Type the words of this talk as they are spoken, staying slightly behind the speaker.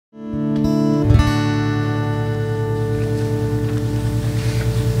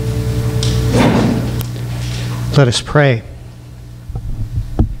Let us pray.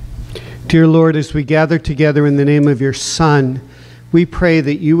 Dear Lord, as we gather together in the name of your Son, we pray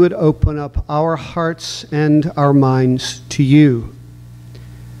that you would open up our hearts and our minds to you,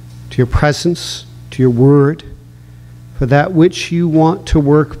 to your presence, to your word, for that which you want to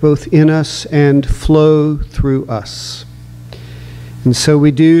work both in us and flow through us. And so we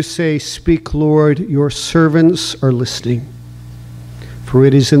do say, speak, Lord, your servants are listening. For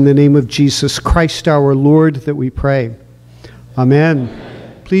it is in the name of Jesus Christ our Lord that we pray.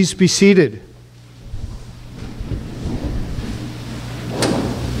 Amen. Please be seated.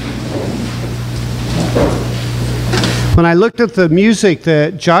 When I looked at the music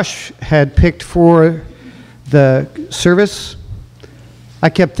that Josh had picked for the service, I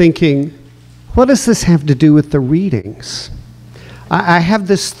kept thinking, what does this have to do with the readings? I have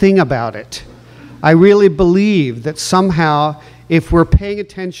this thing about it. I really believe that somehow, if we're paying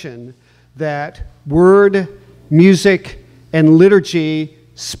attention, that word, music, and liturgy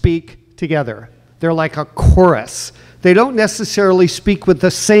speak together. They're like a chorus. They don't necessarily speak with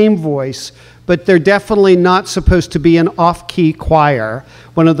the same voice, but they're definitely not supposed to be an off-key choir,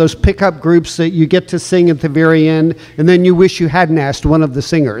 one of those pickup groups that you get to sing at the very end, and then you wish you hadn't asked one of the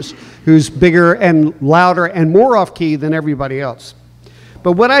singers who's bigger and louder and more off-key than everybody else.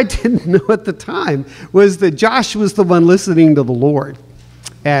 But what I didn't know at the time was that Josh was the one listening to the Lord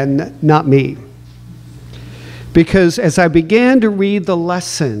and not me. Because as I began to read the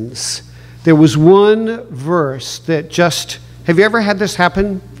lessons, there was one verse that just, have you ever had this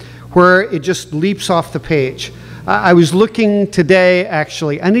happen? Where it just leaps off the page. I was looking today,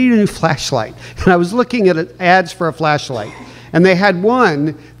 actually, I need a new flashlight. And I was looking at ads for a flashlight. And they had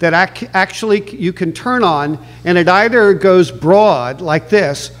one that actually you can turn on, and it either goes broad like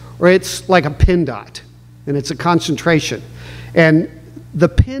this, or it's like a pin dot, and it's a concentration. And the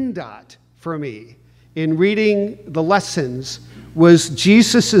pin dot for me in reading the lessons was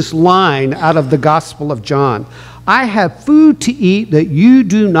Jesus's line out of the Gospel of John. I have food to eat that you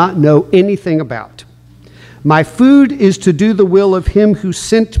do not know anything about. My food is to do the will of him who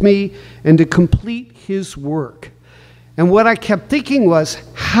sent me and to complete his work. And what I kept thinking was,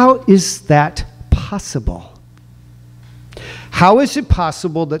 how is that possible? How is it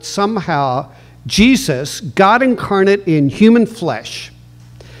possible that somehow Jesus, God incarnate in human flesh,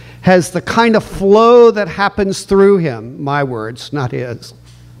 has the kind of flow that happens through him, my words, not his,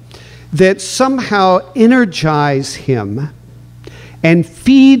 that somehow energize him and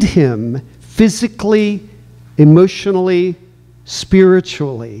feed him physically, emotionally,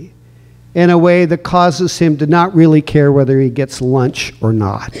 spiritually, in a way that causes him to not really care whether he gets lunch or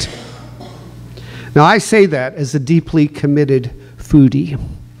not. Now, I say that as a deeply committed foodie.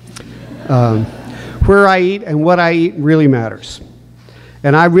 Where I eat and what I eat really matters.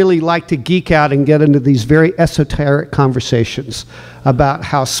 And I really like to geek out and get into these very esoteric conversations about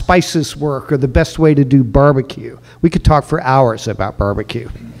how spices work or the best way to do barbecue. We could talk for hours about barbecue.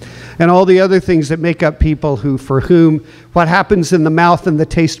 And all the other things that make up people for whom what happens in the mouth and the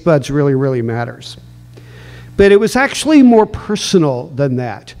taste buds really, really matters. But it was actually more personal than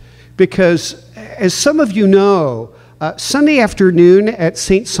that, because as some of you know, Sunday afternoon at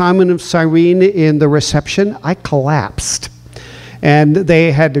St. Simon of Cyrene in the reception, I collapsed. And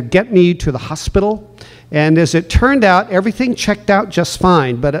they had to get me to the hospital. And as it turned out, everything checked out just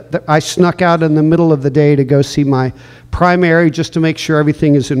fine. But I snuck out in the middle of the day to go see my primary just to make sure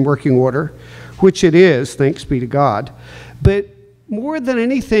everything is in working order, which it is, thanks be to God. But more than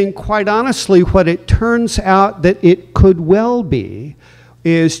anything, quite honestly, what it turns out that it could well be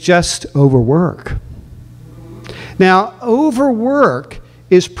is just overwork. Now, overwork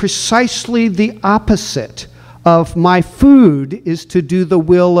is precisely the opposite of my food is to do the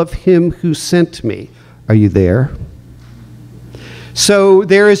will of him who sent me. Are you there? So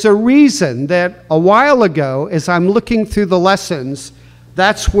there is a reason that a while ago, as I'm looking through the lessons,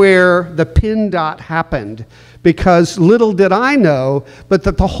 that's where the pin dot happened. Because little did I know, but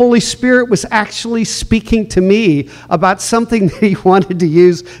that the Holy Spirit was actually speaking to me about something that he wanted to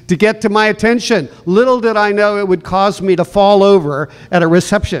use to get to my attention. Little did I know it would cause me to fall over at a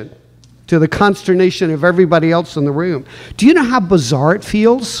reception, to the consternation of everybody else in the room. Do you know how bizarre it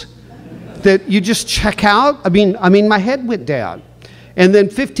feels? That you just check out? I mean, my head went down. And then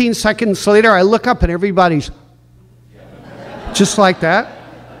 15 seconds later, I look up and everybody's just like that.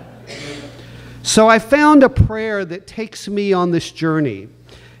 So I found a prayer that takes me on this journey.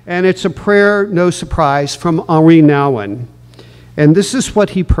 And it's a prayer, no surprise, from Henri Nouwen. And this is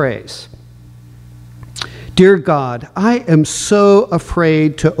what he prays. Dear God, I am so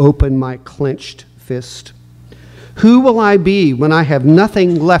afraid to open my clenched fist. Who will I be when I have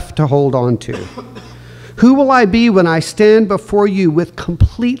nothing left to hold on to? Who will I be when I stand before you with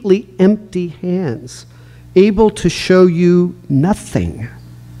completely empty hands, able to show you nothing?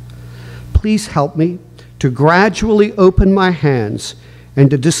 Please help me to gradually open my hands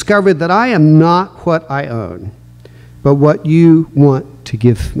and to discover that I am not what I own, but what you want to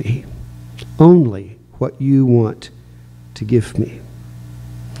give me. Only what you want to give me.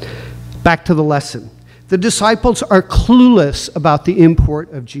 Back to the lesson. The disciples are clueless about the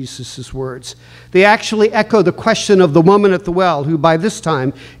import of Jesus' words. They actually echo the question of the woman at the well, who by this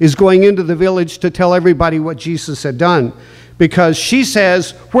time is going into the village to tell everybody what Jesus had done. Because she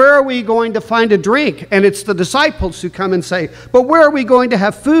says, where are we going to find a drink? And it's the disciples who come and say, but where are we going to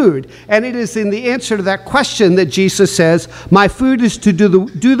have food? And it is in the answer to that question that Jesus says, my food is to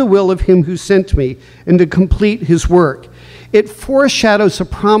do the will of him who sent me and to complete his work. It foreshadows a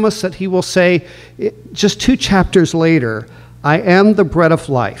promise that he will say just 2 chapters later, I am the bread of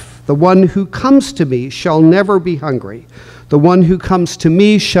life. The one who comes to me shall never be hungry. The one who comes to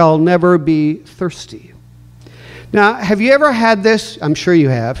me shall never be thirsty. Now, have you ever had this? I'm sure you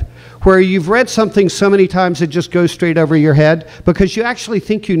have, where you've read something so many times it just goes straight over your head because you actually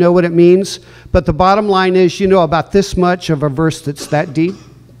think you know what it means, but the bottom line is you know about this much of a verse that's that deep?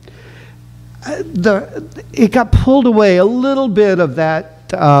 It got pulled away a little bit of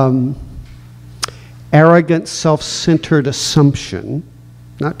that arrogant, self-centered assumption,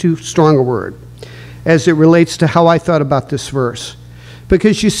 not too strong a word, as it relates to how I thought about this verse.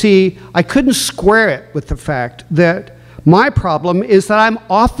 Because you see, I couldn't square it with the fact that my problem is that I'm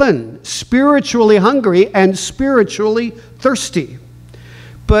often spiritually hungry and spiritually thirsty.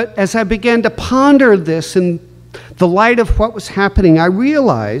 But as I began to ponder this in the light of what was happening, I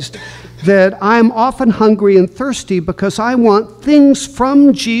realized that I'm often hungry and thirsty because I want things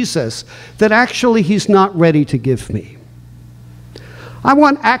from Jesus that actually he's not ready to give me. I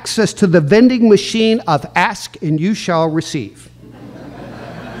want access to the vending machine of ask and you shall receive.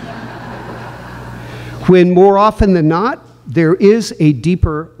 When more often than not, there is a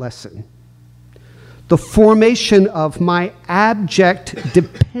deeper lesson. The formation of my abject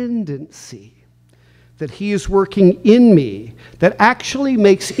dependency that he is working in me that actually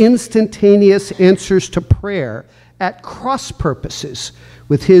makes instantaneous answers to prayer at cross purposes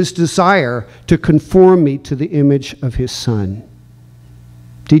with his desire to conform me to the image of his Son.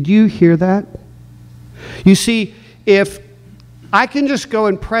 Did you hear that? You see, if I can just go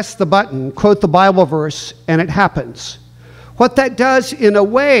and press the button, quote the Bible verse, and it happens, what that does in a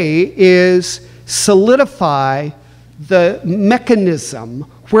way is solidify the mechanism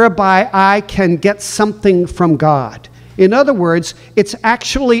whereby I can get something from God. In other words, it's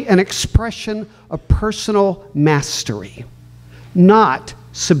actually an expression of personal mastery, not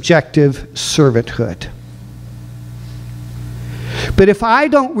subjective servanthood. But if I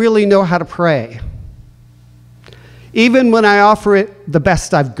don't really know how to pray, even when I offer it the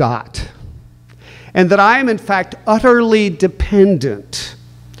best I've got, and that I am in fact utterly dependent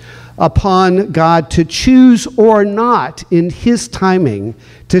upon God to choose or not in his timing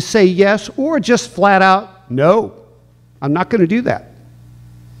to say yes or just flat out, no, I'm not going to do that.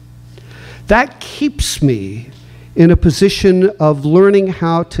 That keeps me in a position of learning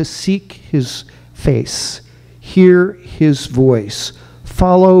how to seek his face, hear his voice,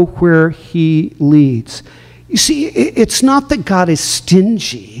 follow where he leads. You see, it's not that God is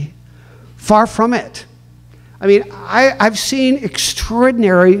stingy, far from it. I mean, I've seen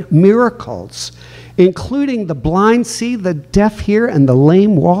extraordinary miracles, including the blind see, the deaf hear, and the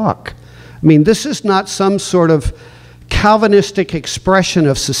lame walk. I mean, this is not some sort of Calvinistic expression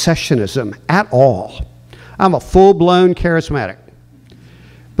of secessionism at all. I'm a full-blown charismatic.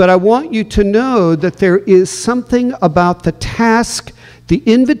 But I want you to know that there is something about the task, the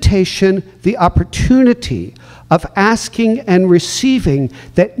invitation, the opportunity of asking and receiving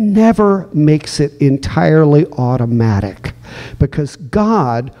that never makes it entirely automatic, because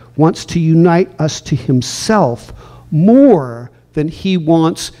God wants to unite us to himself more than he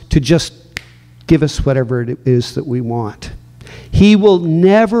wants to just give us whatever it is that we want. He will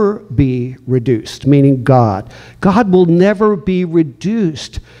never be reduced, meaning God. God will never be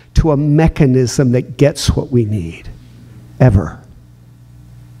reduced to a mechanism that gets what we need, ever.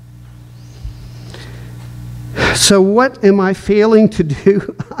 So what am I failing to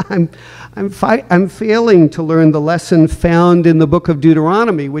do? I'm failing to learn the lesson found in the book of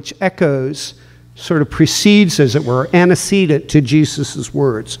Deuteronomy, which echoes, sort of precedes, as it were, antecedent to Jesus'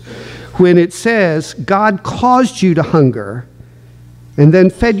 words. When it says, God caused you to hunger, and then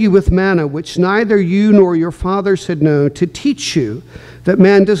fed you with manna, which neither you nor your fathers had known, to teach you that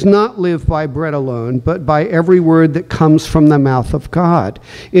man does not live by bread alone, but by every word that comes from the mouth of God.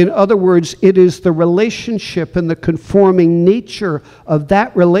 In other words, it is the relationship and the conforming nature of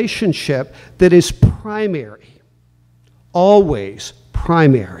that relationship that is primary, always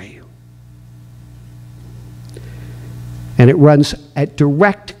primary. And it runs at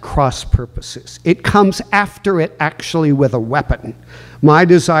direct cross purposes. It comes after it actually with a weapon. My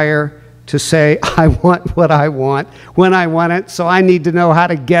desire to say, I want what I want when I want it, so I need to know how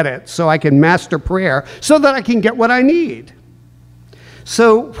to get it so I can master prayer so that I can get what I need.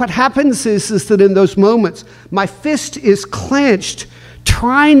 So what happens is that in those moments, my fist is clenched,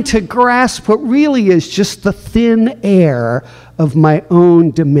 trying to grasp what really is just the thin air of my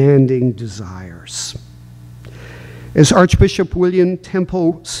own demanding desires. As Archbishop William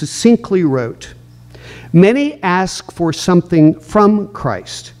Temple succinctly wrote, many ask for something from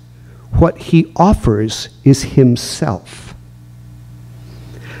Christ. What he offers is himself.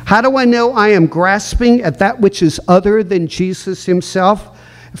 How do I know I am grasping at that which is other than Jesus himself?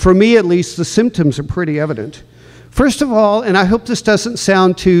 For me, at least, the symptoms are pretty evident. First of all, and I hope this doesn't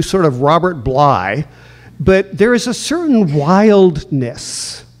sound too sort of Robert Bly, but there is a certain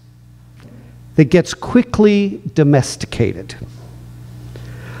wildness that gets quickly domesticated.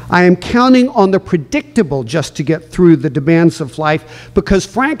 I am counting on the predictable just to get through the demands of life because,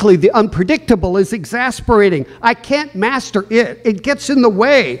 frankly, the unpredictable is exasperating. I can't master it. It gets in the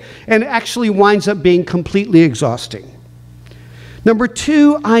way and actually winds up being completely exhausting. Number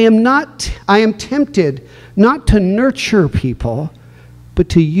two, I am tempted not to nurture people, but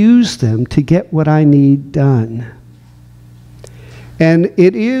to use them to get what I need done. And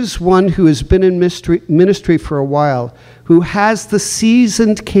it is one who has been in ministry for a while who has the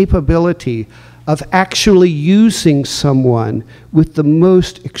seasoned capability of actually using someone with the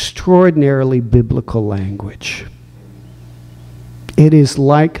most extraordinarily biblical language. It is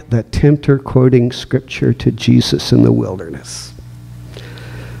like the tempter quoting scripture to Jesus in the wilderness.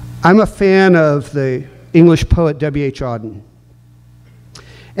 I'm a fan of the English poet W.H. Auden.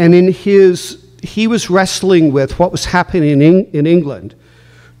 And he was wrestling with what was happening in England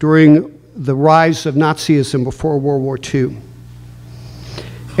during the rise of Nazism before World War II.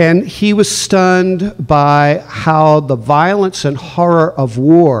 And he was stunned by how the violence and horror of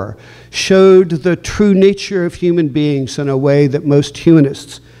war showed the true nature of human beings in a way that most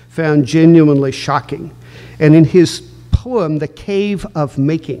humanists found genuinely shocking. And in his poem, The Cave of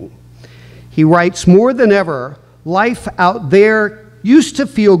Making, he writes, more than ever, life out there used to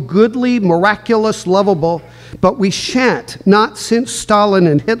feel goodly, miraculous, lovable, but we shan't, not since Stalin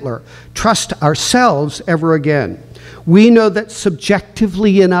and Hitler, trust ourselves ever again. We know that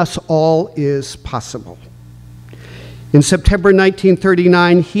subjectively in us all is possible. In September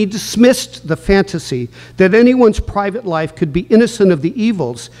 1939, he dismissed the fantasy that anyone's private life could be innocent of the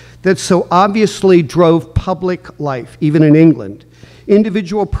evils that so obviously drove public life, even in England.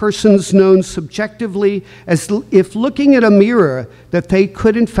 Individual persons known subjectively as if looking at a mirror that they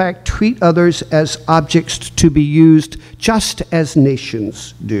could in fact treat others as objects to be used just as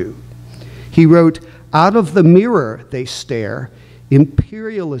nations do. He wrote, out of the mirror they stare,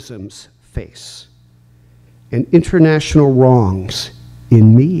 imperialism's face, and international wrongs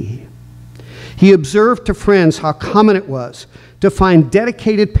in me. He observed to friends how common it was to find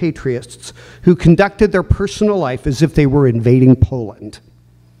dedicated patriots who conducted their personal life as if they were invading Poland.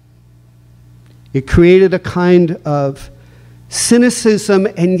 It created a kind of cynicism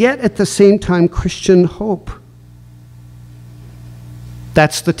and yet at the same time Christian hope.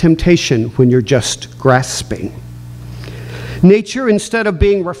 That's the temptation when you're just grasping. Nature, instead of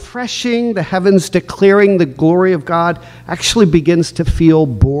being refreshing, the heavens declaring the glory of God, actually begins to feel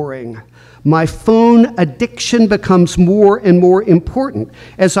boring. My phone addiction becomes more and more important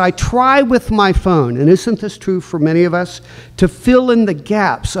as I try with my phone, and isn't this true for many of us, to fill in the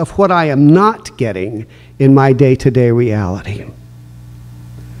gaps of what I am not getting in my day-to-day reality.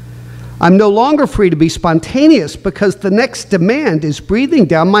 I'm no longer free to be spontaneous because the next demand is breathing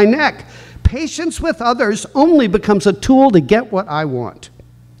down my neck. Patience with others only becomes a tool to get what I want.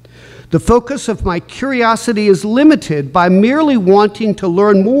 The focus of my curiosity is limited by merely wanting to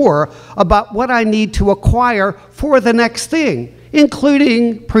learn more about what I need to acquire for the next thing,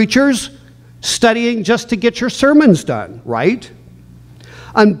 including preachers studying just to get your sermons done, right?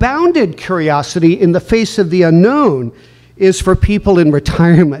 Unbounded curiosity in the face of the unknown is for people in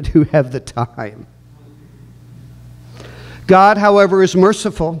retirement who have the time. God, however, is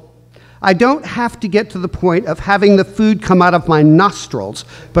merciful. I don't have to get to the point of having the food come out of my nostrils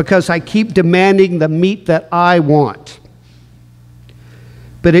because I keep demanding the meat that I want.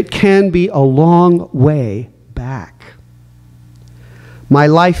 but it can be a long way back. My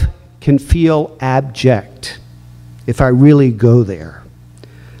life can feel abject if I really go there.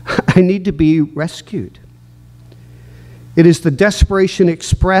 I need to be rescued. It is the desperation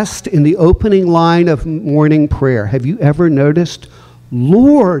expressed in the opening line of morning prayer. Have you ever noticed?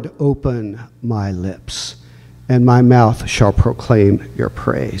 Lord, open my lips, and my mouth shall proclaim your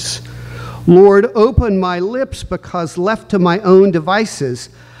praise. Lord, open my lips, because left to my own devices,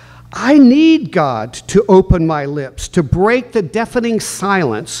 I need God to open my lips, to break the deafening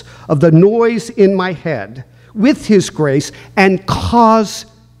silence of the noise in my head with his grace and cause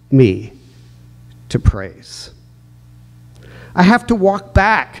me to praise. I have to walk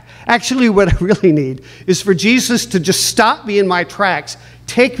back. Actually, what I really need is for Jesus to just stop me in my tracks,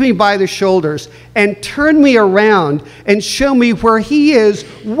 take me by the shoulders, and turn me around and show me where he is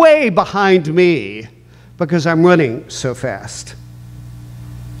way behind me because I'm running so fast.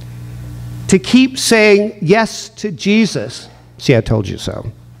 To keep saying yes to Jesus, see, I told you so,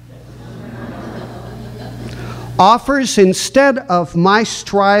 offers, instead of my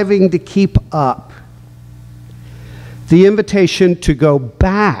striving to keep up, the invitation to go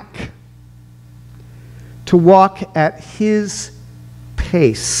back, to walk at his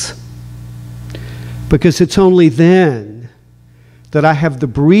pace, because it's only then that I have the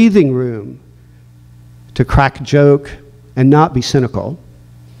breathing room to crack a joke and not be cynical,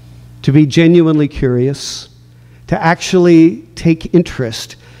 to be genuinely curious, to actually take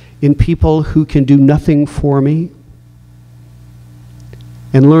interest in people who can do nothing for me,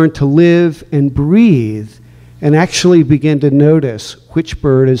 and learn to live and breathe and actually begin to notice which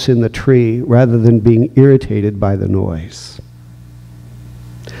bird is in the tree rather than being irritated by the noise.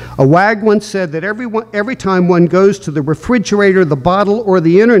 A wag once said that every time one goes to the refrigerator, the bottle, or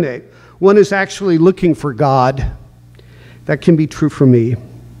the internet, one is actually looking for God. That can be true for me.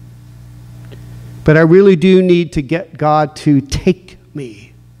 But I really do need to get God to take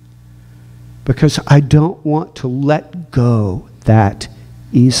me, because I don't want to let go that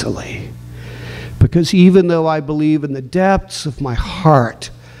easily. Because even though I believe in the depths of my heart,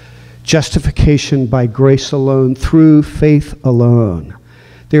 justification by grace alone, through faith alone,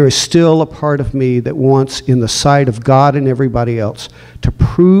 there is still a part of me that wants, in the sight of God and everybody else, to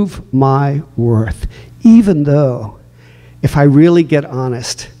prove my worth, even though, if I really get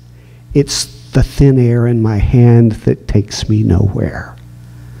honest, it's the thin air in my hand that takes me nowhere.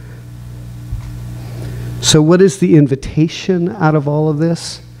 So what is the invitation out of all of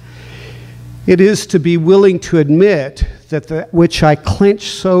this? It is to be willing to admit that that which I clench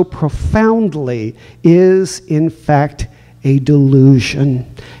so profoundly is, in fact, a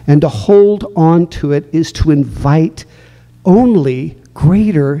delusion. And to hold on to it is to invite only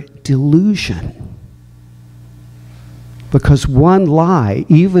greater delusion. Because one lie,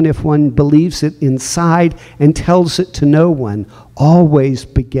 even if one believes it inside and tells it to no one, always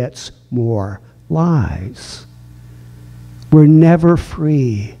begets more lies. We're never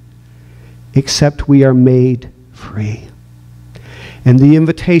free, except we are made free. And the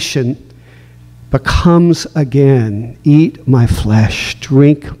invitation becomes again, eat my flesh,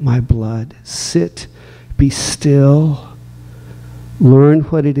 drink my blood, sit, be still, learn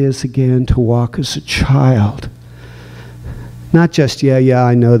what it is again to walk as a child. Not just, yeah,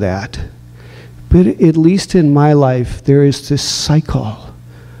 I know that. But at least in my life, there is this cycle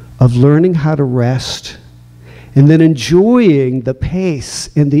of learning how to rest, and then enjoying the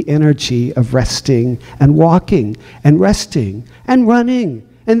pace and the energy of resting and walking and resting and running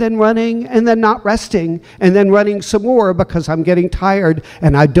and then not resting and then running some more because I'm getting tired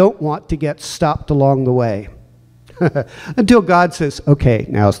and I don't want to get stopped along the way. Until God says, okay,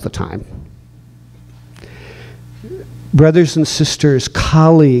 now's the time. Brothers and sisters,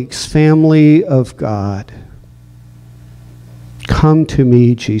 colleagues, family of God, come to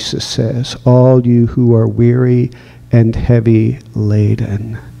me, Jesus says, all you who are weary and heavy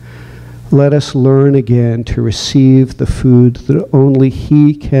laden. Let us learn again to receive the food that only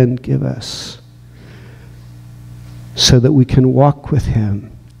he can give us, so that we can walk with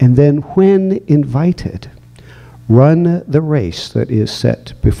him. And then when invited, run the race that is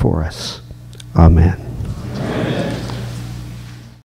set before us. Amen.